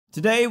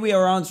Today we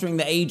are answering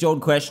the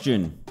age-old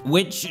question,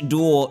 which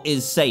door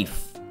is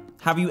safe?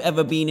 Have you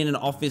ever been in an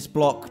office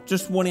block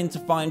just wanting to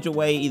find your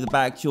way either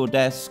back to your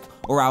desk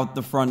or out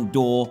the front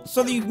door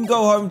so that you can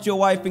go home to your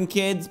wife and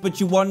kids, but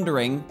you're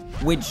wondering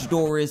which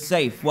door is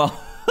safe? Well,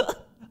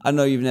 I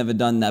know you've never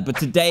done that, but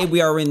today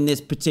we are in this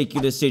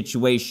particular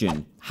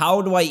situation.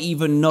 How do I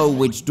even know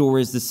which door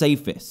is the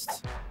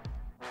safest?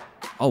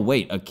 Oh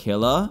wait, a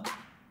killer?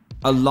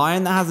 A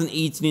lion that hasn't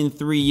eaten in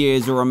 3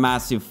 years, or a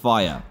massive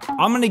fire?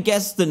 I'm gonna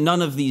guess that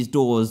none of these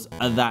doors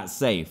are that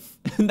safe.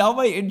 Now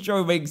my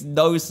intro makes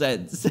no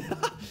sense.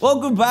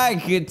 Welcome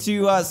back to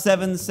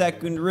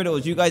 7-second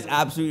riddles. You guys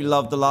absolutely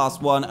loved the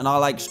last one, and I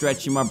like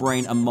stretching my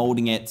brain and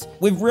molding it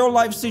with real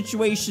life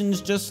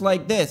situations just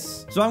like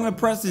this. So I'm gonna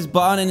press this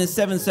button, and in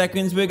 7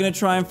 seconds, we're gonna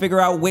try and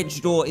figure out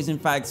which door is in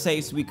fact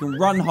safe so we can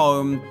run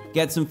home,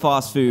 get some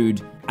fast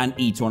food, and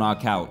eat on our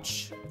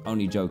couch.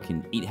 Only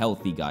joking. Eat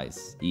healthy,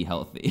 guys. Eat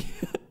healthy.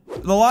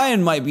 The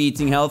lion might be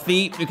eating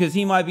healthy because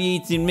he might be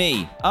eating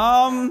me.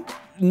 None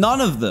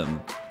of them.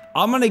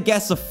 I'm gonna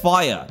guess a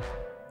fire.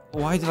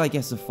 Why did I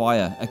guess a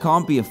fire? It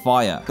can't be a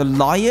fire. The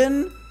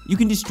lion? You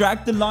can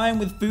distract the lion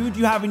with food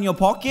you have in your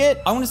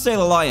pocket? I'm gonna say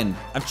the lion.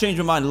 I've changed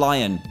my mind.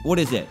 Lion. What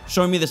is it?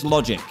 Show me this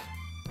logic.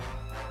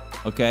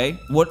 Okay.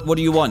 What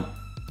do you want?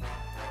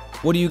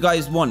 What do you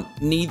guys want?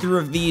 Neither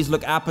of these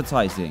look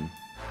appetizing.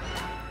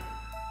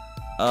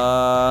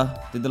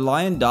 Did the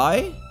lion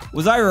die?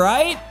 Was I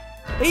right?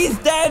 He's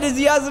dead as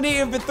he hasn't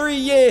eaten for 3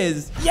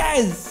 years.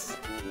 Yes!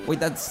 Wait,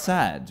 that's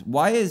sad.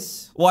 Why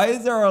is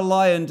there a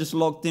lion just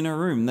locked in a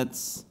room?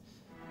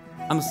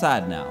 I'm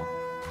sad now.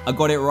 I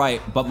got it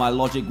right, but my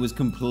logic was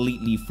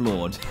completely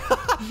flawed.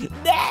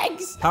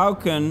 Next! How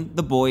can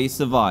the boy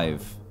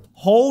survive?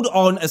 Hold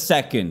on a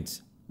second.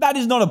 That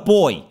is not a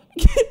boy.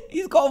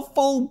 He's got a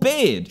full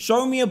beard.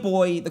 Show me a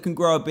boy that can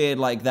grow a beard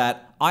like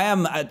that. I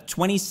am a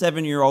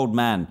 27-year-old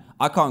man.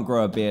 I can't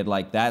grow a beard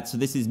like that, so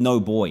this is no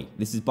boy.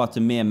 This is but a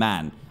mere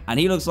man. And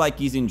he looks like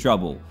he's in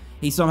trouble.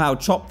 He somehow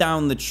chopped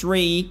down the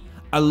tree.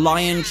 A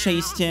lion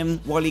chased him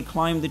while he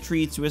climbed the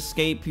tree to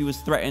escape. He was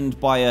threatened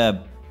by a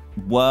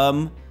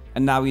worm.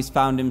 And now he's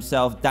found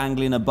himself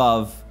dangling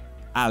above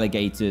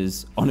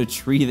alligators on a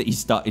tree that he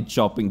started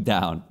chopping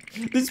down.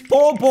 This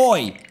poor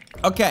boy.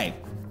 Okay,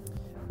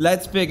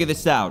 let's figure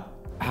this out.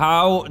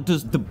 How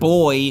does the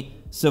boy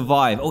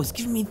survive? Oh, it's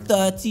giving me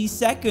 30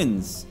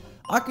 seconds.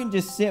 I can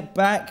just sit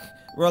back,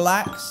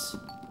 relax,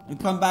 and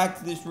come back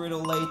to this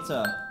riddle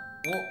later.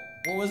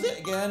 What was it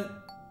again?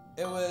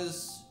 It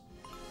was,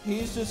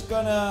 he's just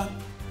gonna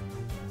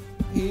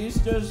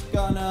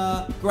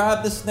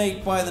grab the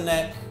snake by the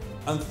neck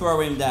and throw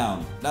him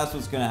down. That's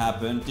what's gonna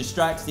happen.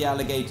 Distracts the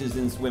alligators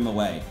and swim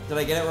away. Did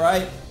I get it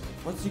right?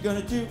 What's he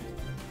gonna do?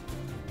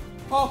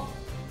 Oh,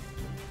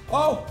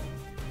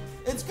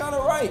 it's kind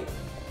of right.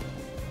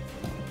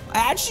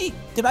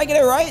 Did I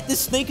get it right?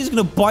 This snake is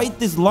gonna bite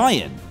this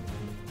lion.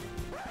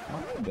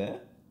 Hi,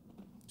 bear.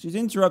 She's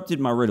interrupted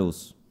my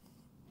riddles.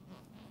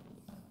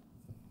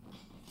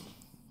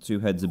 2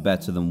 heads are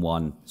better than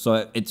 1.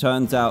 So it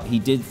turns out he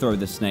did throw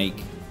the snake.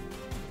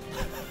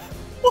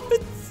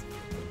 What?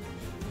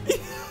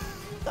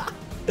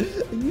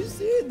 Are you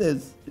seeing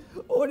this?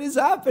 What is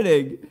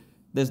happening?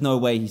 There's no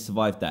way he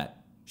survived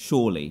that.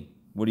 Surely.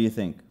 What do you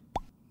think?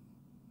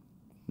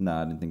 No,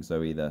 I didn't think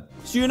so either.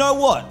 So you know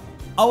what?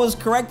 I was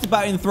correct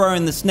about him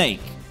throwing the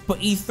snake, but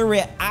he threw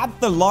it at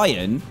the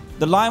lion.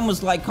 The lion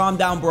was like, calm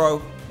down,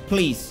 bro.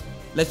 Please,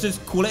 let's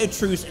just call it a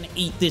truce and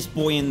eat this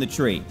boy in the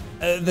tree.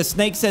 The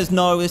snake says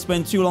no. They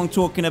spend too long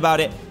talking about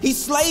it. He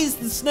slays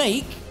the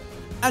snake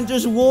and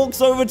just walks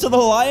over to the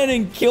lion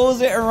and kills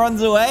it and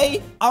runs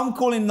away. I'm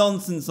calling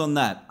nonsense on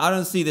that. I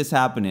don't see this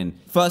happening.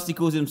 First, he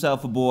calls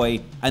himself a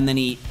boy, and then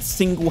he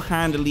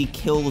single-handedly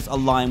kills a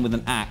lion with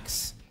an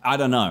axe. I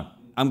don't know.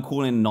 I'm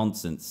calling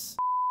nonsense.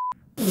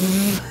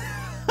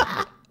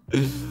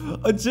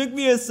 It took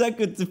me a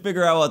second to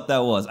figure out what that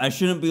was. I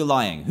shouldn't be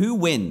lying. Who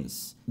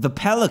wins? The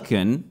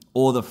pelican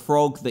or the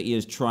frog that he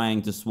is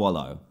trying to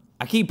swallow?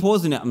 I keep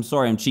pausing it. I'm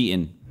sorry, I'm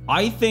cheating.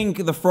 I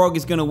think the frog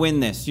is gonna win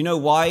this. You know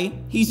why?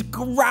 He's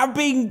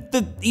grabbing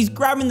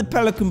the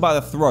pelican by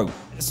the throat.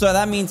 So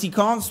that means he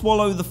can't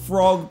swallow the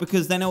frog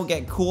because then he'll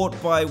get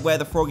caught by where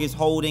the frog is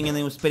holding and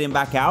then he'll spit him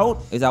back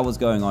out. Is that what's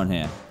going on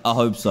here? I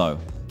hope so.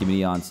 Give me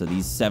the answer.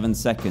 These 7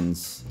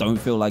 seconds don't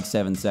feel like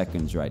 7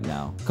 seconds right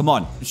now. Come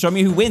on, show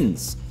me who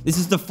wins. This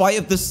is the fight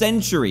of the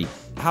century.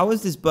 How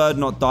has this bird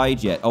not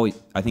died yet? Oh,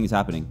 I think it's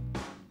happening.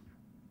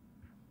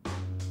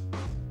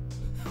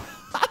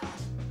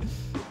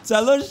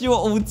 Tell us your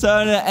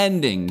alternate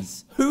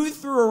endings. Who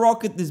threw a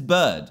rock at this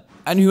bird?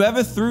 And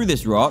whoever threw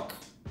this rock,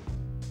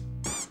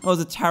 that was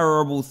a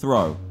terrible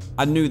throw.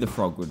 I knew the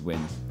frog would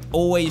win.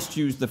 Always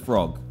choose the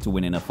frog to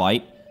win in a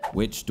fight.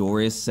 Which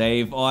door is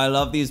safe? Oh, I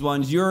love these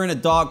ones. You're in a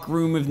dark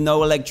room with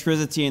no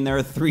electricity and there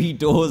are 3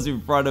 doors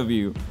in front of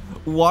you.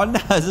 One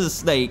has a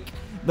snake.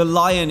 The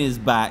lion is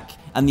back.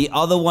 And the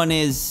other one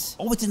is...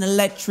 Oh, it's an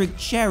electric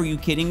chair. Are you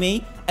kidding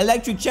me?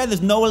 Electric chair.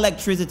 There's no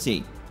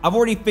electricity. I've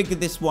already figured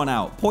this one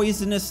out.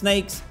 Poisonous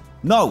snakes?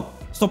 No.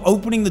 Stop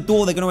opening the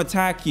door. They're going to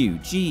attack you.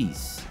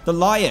 Jeez. The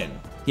lion.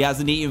 He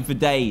hasn't eaten for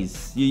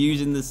days. You're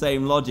using the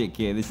same logic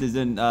here. This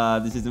isn't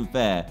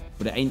fair.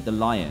 But it ain't the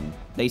lion.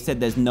 They said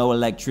there's no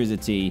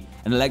electricity.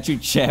 An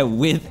electric chair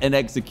with an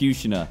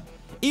executioner.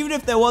 Even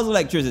if there was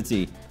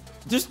electricity,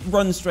 just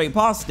run straight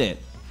past it.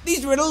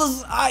 These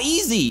riddles are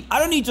easy. I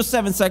don't need just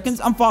 7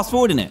 seconds. I'm fast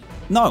forwarding it.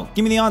 No,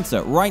 give me the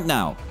answer right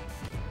now.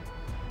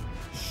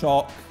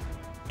 Shock.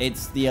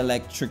 It's the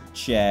electric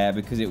chair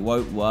because it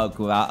won't work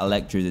without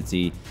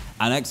electricity.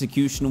 An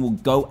executioner will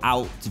go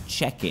out to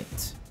check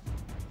it.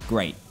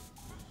 Great.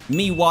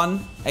 Me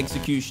 1,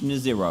 executioner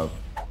 0.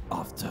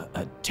 After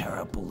a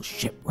terrible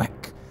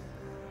shipwreck.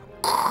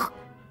 I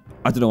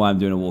don't know why I'm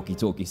doing a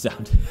walkie-talkie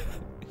sound.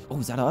 Oh,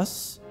 is that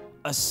us?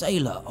 A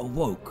sailor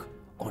awoke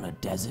on a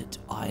desert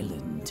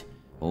island.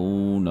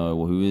 Oh no,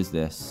 well, who is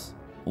this?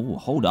 Oh,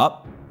 hold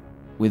up.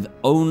 With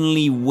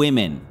only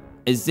women.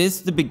 Is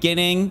this the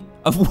beginning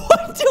of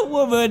Wonder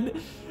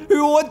Woman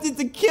who wanted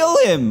to kill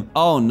him?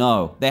 Oh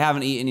no, they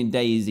haven't eaten in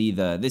days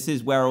either. This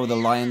is where all the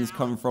lions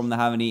come from. They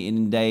haven't eaten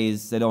in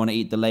days. They don't want to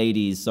eat the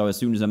ladies. So as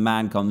soon as a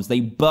man comes, they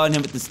burn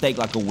him at the stake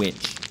like a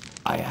witch.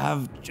 I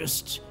have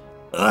just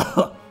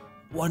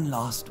one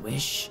last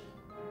wish.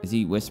 Is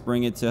he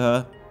whispering it to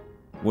her?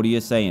 What are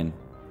you saying?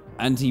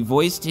 And he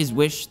voiced his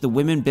wish. The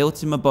women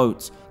built him a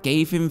boat,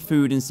 gave him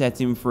food and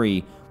set him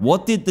free.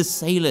 What did the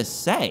sailor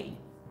say?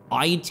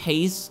 I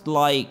taste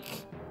like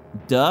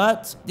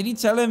dirt? Did he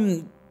tell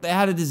him they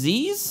had a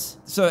disease?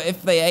 So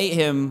if they ate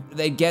him,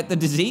 they'd get the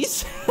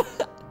disease?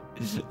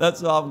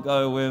 That's what I'm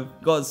going with.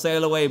 God,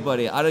 sail away,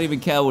 buddy. I don't even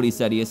care what he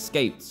said. He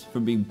escaped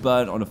from being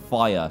burnt on a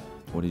fire.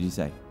 What did he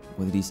say?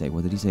 What did he say?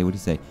 What did he say? What did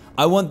he say?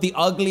 I want the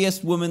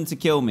ugliest woman to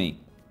kill me.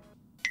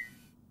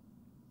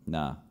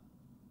 Nah.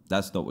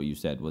 That's not what you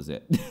said, was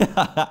it?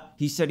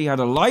 He said he had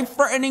a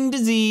life-threatening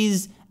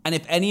disease, and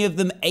if any of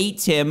them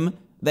ate him,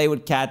 they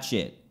would catch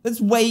it.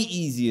 That's way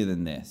easier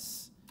than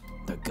this.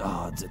 The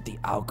guards at the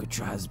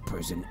Alcatraz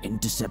prison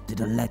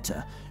intercepted a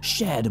letter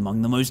shared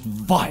among the most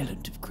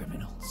violent of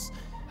criminals.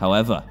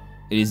 However,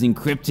 it is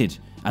encrypted,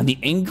 and the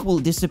ink will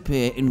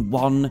disappear in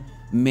 1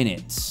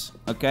 minute.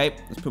 Okay,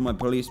 let's put my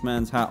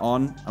policeman's hat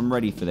on. I'm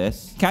ready for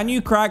this. Can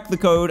you crack the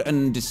code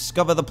and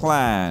discover the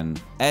plan?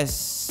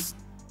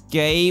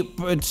 Escape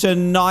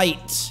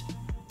tonight.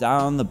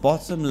 Down the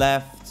bottom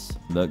left.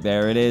 Look,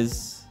 there it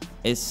is.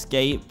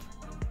 Escape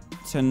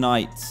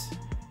tonight.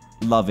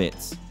 Love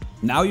it.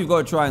 Now you've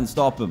got to try and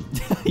stop them.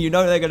 You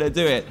know they're going to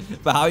do it,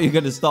 but how are you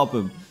going to stop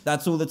them?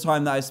 That's all the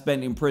time that I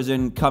spent in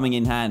prison coming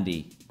in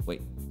handy.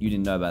 Wait, you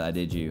didn't know about that,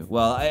 did you?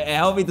 Well, it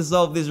helped me to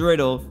solve this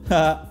riddle.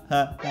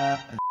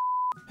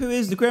 Who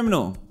is the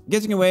criminal?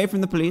 Getting away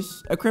from the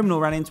police, a criminal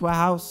ran into a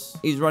house.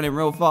 He's running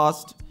real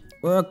fast.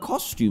 Where a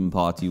costume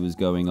party was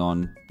going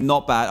on.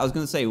 Not bad. I was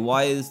going to say,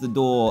 why is the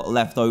door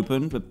left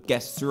open? But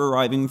guests are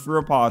arriving for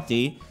a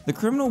party. The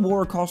criminal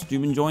wore a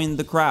costume and joined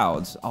the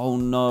crowds. Oh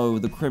no,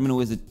 the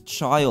criminal is a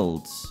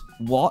child.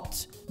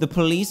 What? The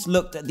police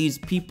looked at these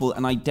people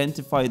and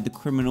identified the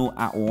criminal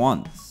at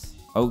once.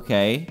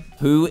 Okay.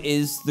 Who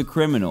is the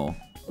criminal?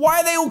 Why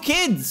are they all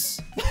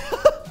kids?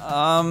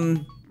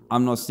 I'm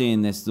not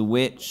seeing this. The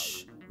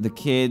witch, the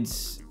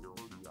kids.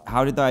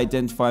 How did they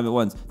identify him at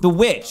once? The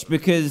witch,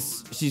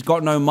 because she's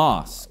got no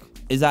mask.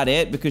 Is that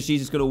it? Because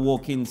she's just going to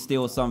walk in,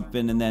 steal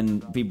something, and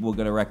then people are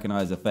going to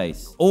recognize her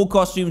face. All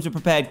costumes are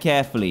prepared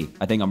carefully.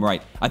 I think I'm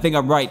right. I think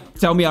I'm right.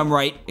 Tell me I'm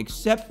right.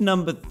 Except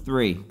number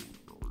 3.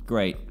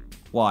 Great.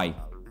 Why?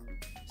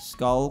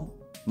 Skull,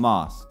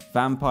 mask,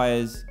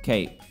 vampires,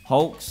 cape,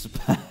 Hulk's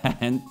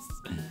pants,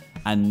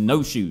 and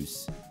no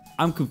shoes.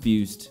 I'm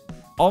confused.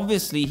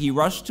 Obviously, he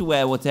rushed to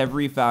wear whatever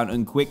he found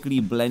and quickly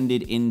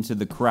blended into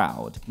the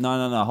crowd.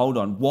 No, hold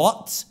on.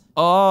 What?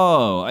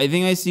 Oh, I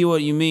think I see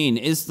what you mean.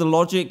 Is the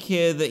logic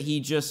here that he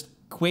just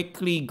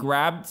quickly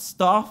grabbed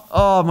stuff?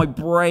 Oh, my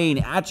brain.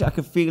 Actually, I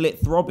can feel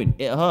it throbbing.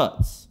 It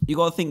hurts. You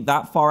gotta think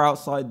that far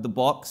outside the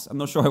box. I'm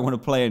not sure I want to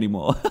play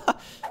anymore.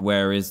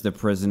 Where is the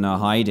prisoner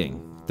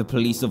hiding? The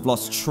police have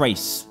lost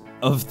trace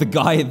of the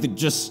guy that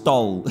just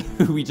stole,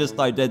 who we just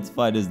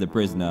identified as the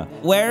prisoner.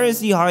 Where is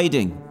he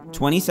hiding?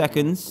 20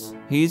 seconds.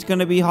 He's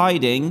gonna be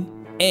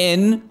hiding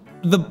in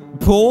the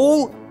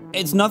pool.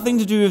 It's nothing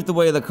to do with the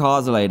way the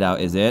cars are laid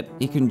out, is it?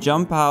 He can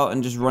jump out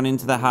and just run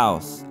into the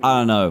house. I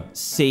don't know.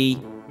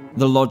 C.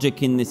 The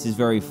logic in this is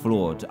very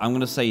flawed. I'm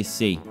gonna say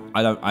C.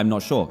 I'm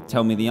not sure.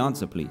 Tell me the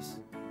answer, please.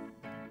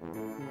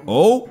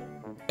 Oh,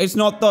 it's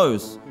not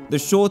those. The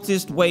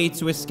shortest way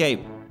to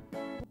escape.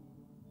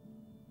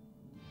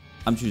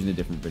 I'm choosing a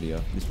different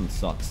video. This one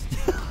sucks.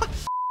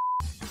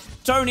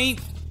 Tony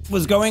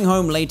was going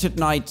home late at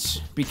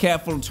night. Be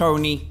careful,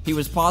 Tony. He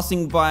was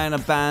passing by an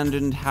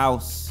abandoned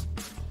house.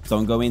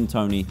 Don't go in,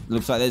 Tony.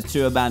 Looks like there's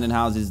 2 abandoned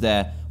houses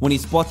there. When he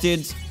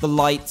spotted the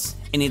lights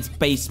in its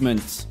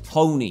basement.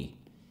 Tony,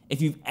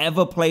 if you've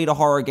ever played a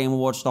horror game or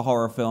watched a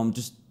horror film,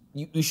 just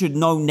you should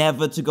know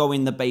never to go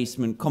in the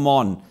basement. Come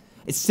on.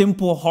 It's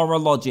simple horror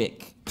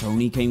logic.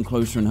 Tony came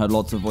closer and heard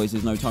lots of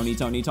voices. No, Tony,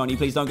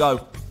 please don't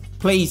go.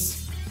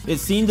 Please. It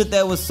seemed that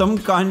there was some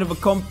kind of a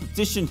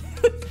competition.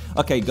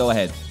 Okay, go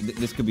ahead.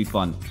 This could be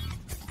fun.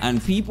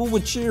 and people were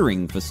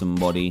cheering for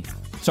somebody.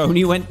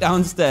 Tony went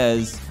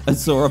downstairs and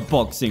saw a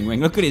boxing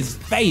ring. Look at his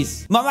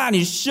face. My man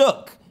is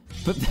shook.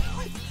 But there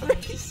were 3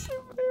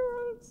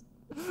 superheroes.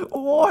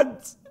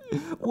 What?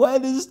 Where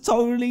does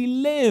Tony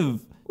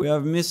live? We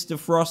have Mr.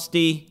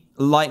 Frosty,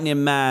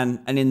 Lightning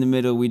Man, and in the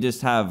middle we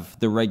just have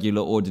the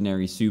regular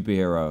ordinary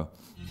superhero.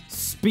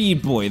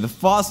 Speed Boy, the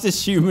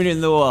fastest human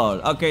in the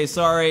world. Okay,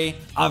 sorry.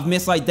 I've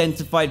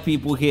misidentified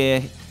people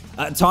here.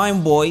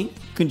 Time Boy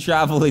can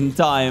travel in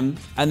time.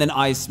 And then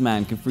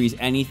Iceman can freeze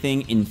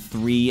anything in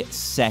 3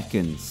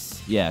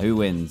 seconds. Yeah, who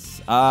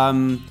wins?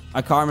 I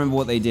can't remember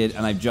what they did,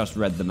 and I've just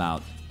read them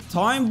out.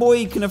 Time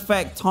Boy can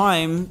affect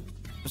time,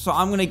 so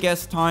I'm going to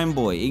guess Time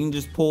Boy. He can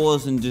just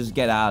pause and just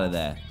get out of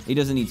there. He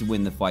doesn't need to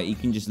win the fight. He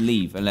can just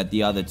leave and let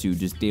the other 2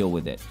 just deal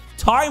with it.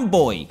 Time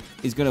Boy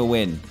is going to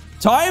win.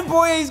 Time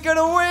Boy is going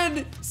to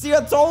win! See,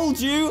 I told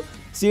you!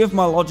 See if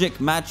my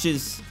logic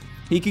matches.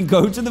 He can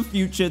go to the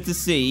future to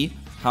see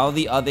how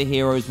the other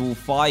heroes will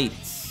fight.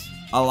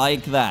 I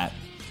like that.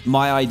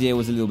 My idea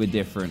was a little bit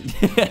different.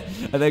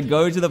 And then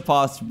go to the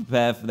past to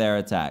prepare for their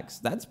attacks.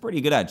 That's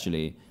pretty good,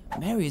 actually.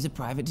 Mary is a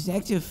private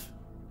detective.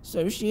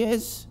 So she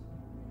is.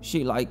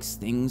 She likes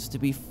things to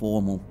be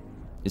formal.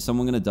 Is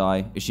someone going to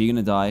die? Is she going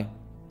to die?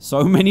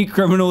 So many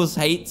criminals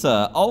hate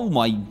her. Oh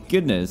my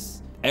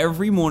goodness.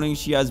 Every morning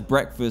she has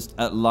breakfast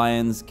at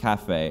Lion's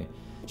Cafe.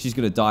 She's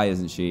going to die,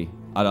 isn't she?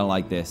 I don't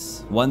like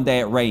this. One day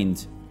it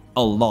rained.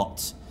 A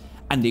lot.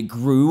 And it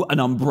grew an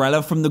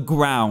umbrella from the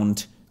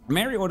ground.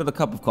 Mary ordered a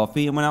cup of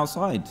coffee and went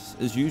outside,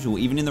 as usual,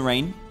 even in the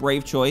rain.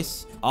 Brave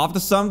choice. After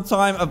some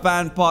time, a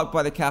van parked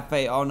by the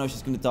cafe. Oh no,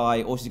 she's going to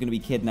die, or she's going to be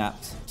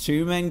kidnapped.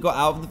 2 men got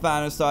out of the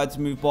van and started to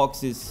move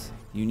boxes.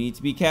 You need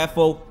to be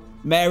careful.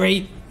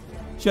 Mary!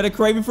 She had a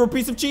craving for a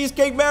piece of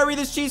cheesecake. Mary,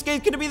 this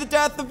cheesecake's going to be the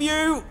death of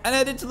you! And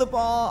headed to the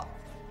bar.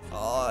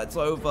 Oh, it's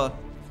over.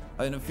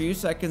 In a few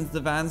seconds, the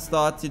van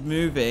started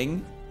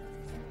moving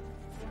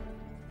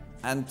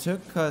and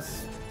took her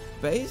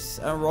space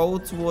and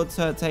rolled towards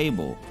her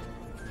table.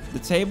 The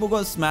table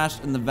got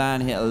smashed and the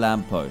van hit a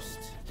lamppost.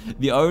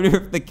 The owner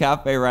of the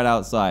cafe ran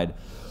outside.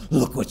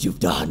 Look what you've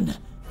done.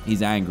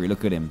 He's angry.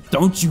 Look at him.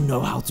 Don't you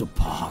know how to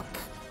park?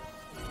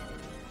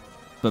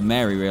 But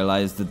Mary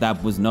realized that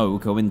that was no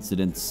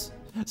coincidence.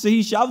 So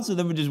he shouts at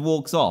them and just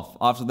walks off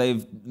after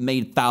they've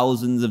made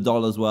thousands of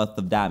dollars worth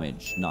of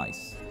damage.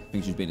 Nice. I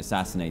think she's been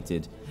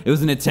assassinated. It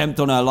was an attempt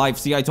on her life.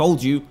 See, I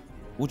told you.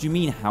 What do you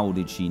mean, how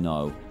did she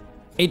know?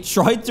 It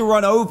tried to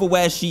run over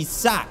where she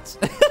sat.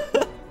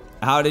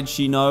 How did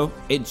she know?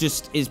 It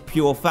just is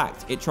pure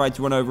fact. It tried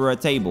to run over her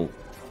table.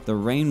 The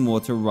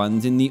rainwater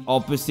runs in the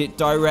opposite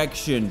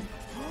direction.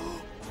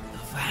 The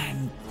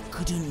van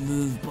couldn't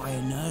move by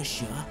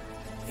inertia.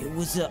 It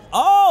was a...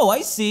 Oh,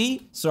 I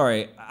see.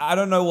 Sorry, I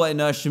don't know what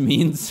inertia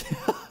means.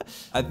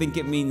 I think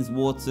it means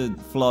water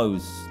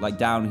flows, like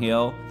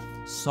downhill.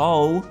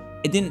 So,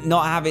 it didn't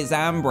not have its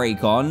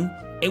handbrake on.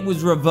 It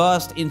was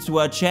reversed into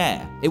her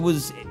chair. There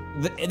was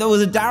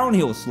a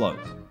downhill slope.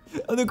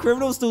 Are the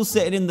criminals still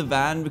sitting in the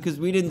van? Because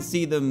we didn't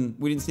see them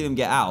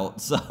get out.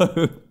 So,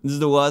 this is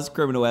the worst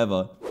criminal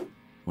ever.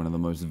 One of the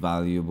most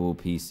valuable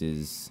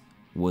pieces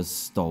was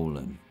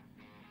stolen.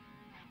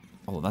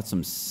 Oh, that's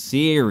some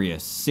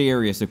serious,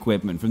 serious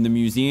equipment from the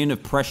Museum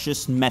of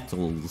Precious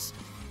Metals.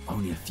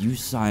 Only a few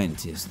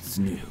scientists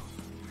knew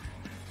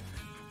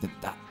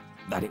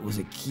that it was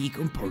a key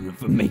component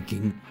for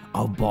making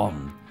a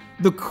bomb.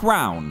 The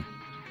crown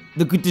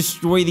that could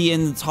destroy the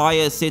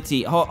entire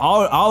city. Hold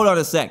on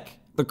a sec.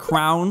 The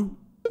crown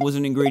was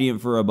an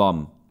ingredient for a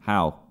bomb.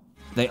 How?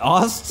 They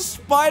asked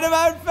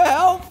Spider-Man for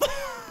help.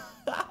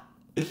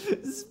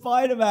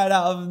 Spider-Man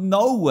out of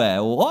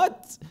nowhere.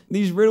 What?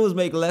 These riddles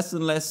make less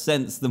and less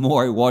sense the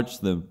more I watch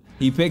them.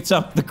 He picked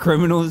up the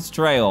criminal's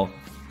trail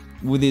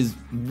with his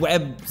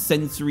web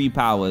sensory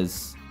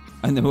powers.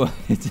 And they were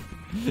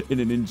in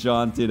an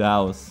enchanted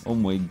house. Oh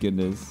my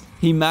goodness.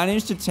 He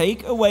managed to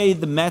take away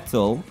the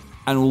metal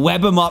and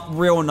web him up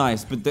real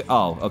nice. But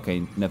oh,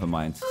 okay, never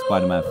mind.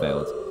 Spider-Man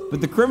failed. But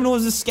the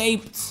criminals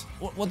escaped.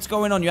 What's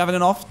going on? You having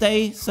an off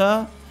day,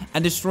 sir?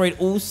 And destroyed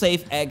all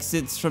safe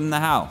exits from the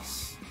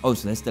house. Oh,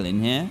 so they're still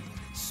in here?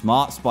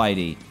 Smart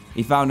Spidey.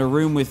 He found a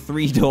room with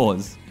 3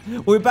 doors.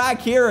 We're back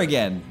here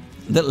again.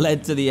 That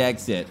led to the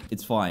exit.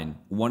 It's fine.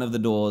 One of the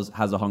doors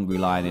has a hungry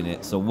lion in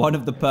it, so one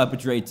of the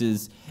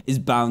perpetrators is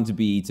bound to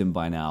be eaten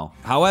by now.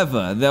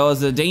 However, there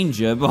was a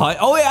danger behind...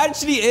 Oh, it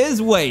actually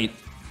is, wait.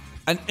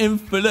 An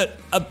infinite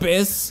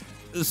abyss.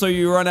 So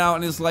you run out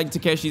and it's like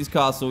Takeshi's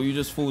Castle. You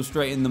just fall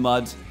straight in the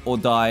mud or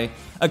die.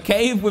 A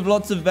cave with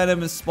lots of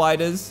venomous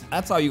spiders.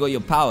 That's how you got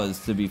your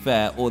powers, to be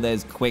fair. Or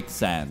there's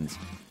quicksand.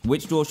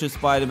 Which door should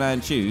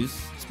Spider-Man choose?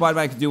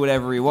 Spider-Man can do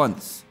whatever he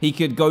wants. He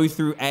could go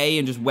through A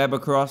and just web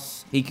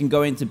across. He can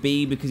go into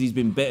B because he's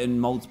been bitten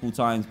multiple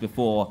times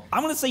before.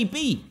 I'm going to say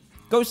B.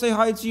 Go say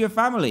hi to your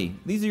family.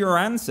 These are your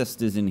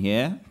ancestors in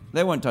here.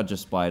 They won't touch a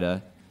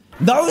spider.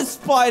 No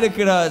spider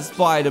can hurt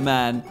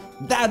Spider-Man.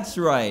 That's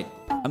right.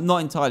 I'm not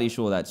entirely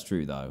sure that's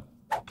true, though.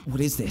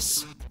 What is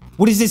this?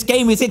 What is this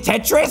game? Is it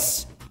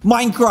Tetris?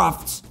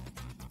 Minecraft?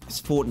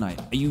 It's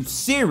Fortnite. Are you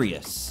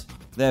serious?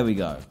 There we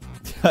go.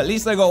 At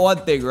least I got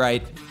one thing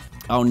right.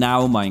 Oh,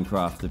 now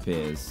Minecraft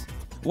appears.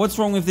 What's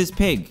wrong with this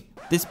pig?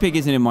 This pig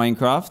isn't in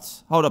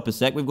Minecraft. Hold up a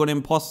sec. We've got an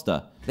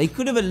imposter. They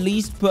could have at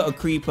least put a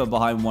creeper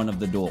behind one of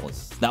the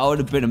doors. That would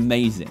have been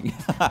amazing.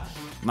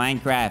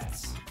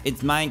 Minecraft.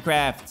 It's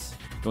Minecraft.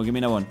 Go on, give me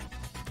another one.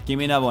 Give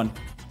me another one.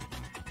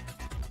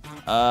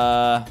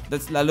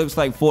 That looks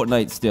like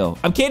Fortnite still.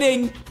 I'm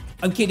kidding.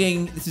 I'm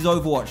kidding. This is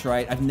Overwatch,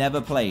 right? I've never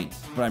played,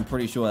 but I'm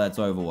pretty sure that's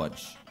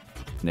Overwatch.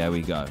 There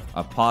we go.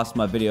 I've passed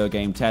my video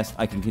game test.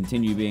 I can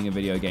continue being a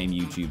video game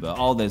YouTuber.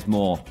 Oh, there's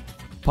more.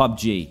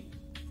 PUBG.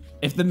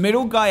 If the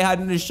middle guy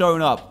hadn't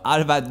shown up, I'd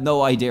have had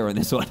no idea on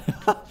this one.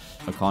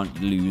 I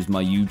can't lose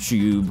my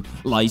YouTube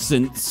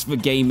license for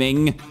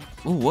gaming.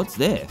 Oh, what's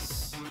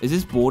this? Is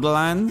this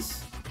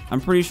Borderlands? I'm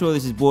pretty sure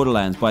this is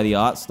Borderlands by the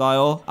art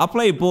style. I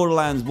played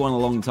Borderlands 1 a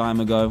long time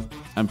ago.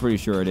 I'm pretty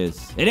sure it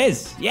is. It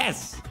is!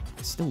 Yes!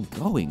 It's still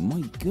going.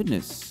 My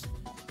goodness.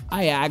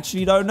 I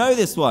actually don't know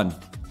this one.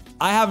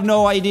 I have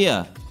no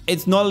idea.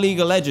 It's not League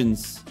of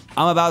Legends.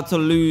 I'm about to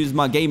lose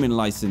my gaming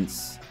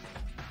license.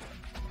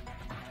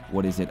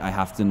 What is it? I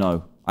have to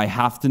know. I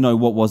have to know.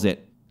 What was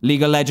it?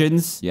 League of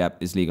Legends? Yep,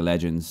 it's League of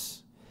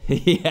Legends.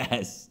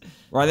 Yes.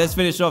 Right, let's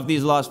finish off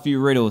these last few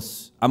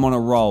riddles. I'm on a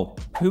roll.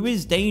 Who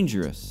is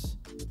dangerous?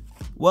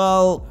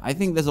 Well, I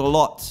think there's a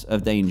lot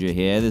of danger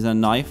here. There's a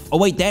knife. Oh,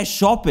 wait, they're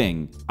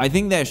shopping. I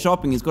think they're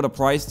shopping. It's got a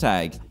price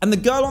tag. And the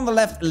girl on the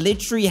left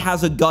literally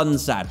has a gun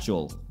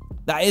satchel.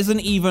 That isn't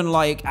even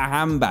like a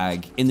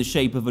handbag in the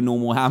shape of a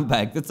normal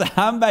handbag. That's a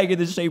handbag in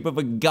the shape of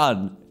a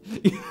gun.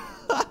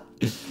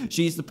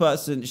 She's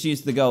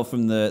the girl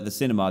from the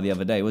cinema the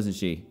other day, wasn't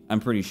she? I'm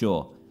pretty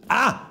sure.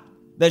 Ah!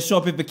 They're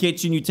shopping for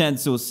kitchen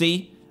utensils.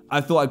 See?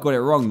 I thought I got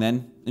it wrong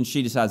then. And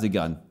she just has a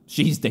gun.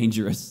 She's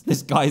dangerous.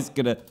 This guy's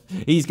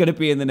he's gonna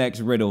be in the next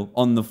riddle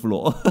on the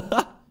floor.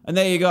 And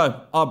there you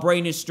go. Our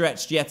brain is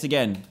stretched yet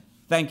again.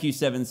 Thank you,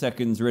 7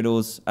 seconds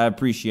riddles. I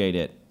appreciate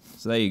it.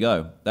 So there you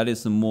go. That is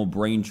some more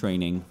brain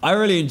training. I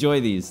really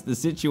enjoy these. The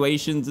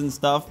situations and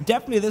stuff.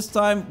 Definitely this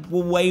time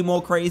were way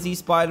more crazy.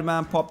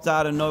 Spider-Man popped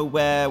out of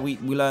nowhere. We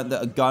learned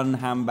that a gun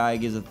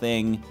handbag is a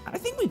thing. I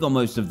think we got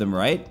most of them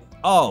right.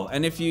 Oh,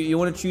 and if you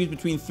want to choose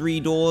between 3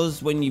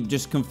 doors when you've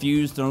just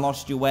confused and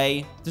lost your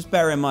way, just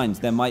bear in mind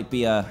there might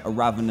be a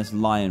ravenous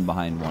lion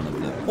behind one of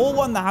them. Or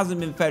one that hasn't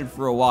been fed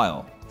for a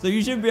while. So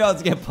you should be able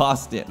to get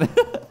past it.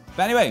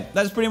 But anyway,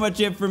 that's pretty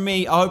much it from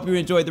me. I hope you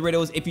enjoyed the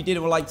riddles. If you did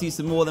and would like to see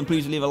some more, then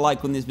please leave a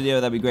like on this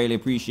video. That'd be greatly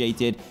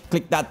appreciated.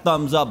 Click that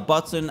thumbs up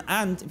button.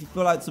 And if you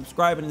feel like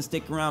subscribing and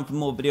stick around for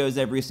more videos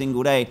every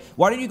single day,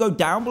 why don't you go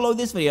down below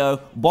this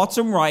video,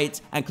 bottom right,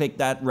 and click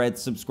that red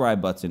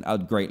subscribe button.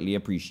 I'd greatly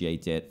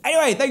appreciate it.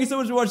 Anyway, thank you so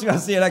much for watching. I'll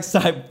see you next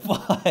time.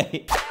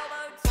 Bye.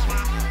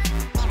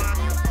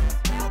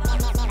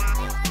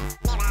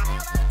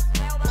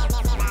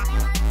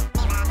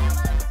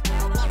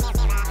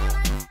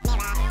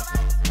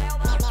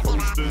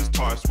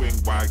 Swing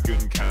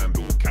wagon,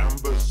 candle,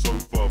 canvas,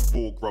 sofa,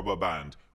 fork, rubber band.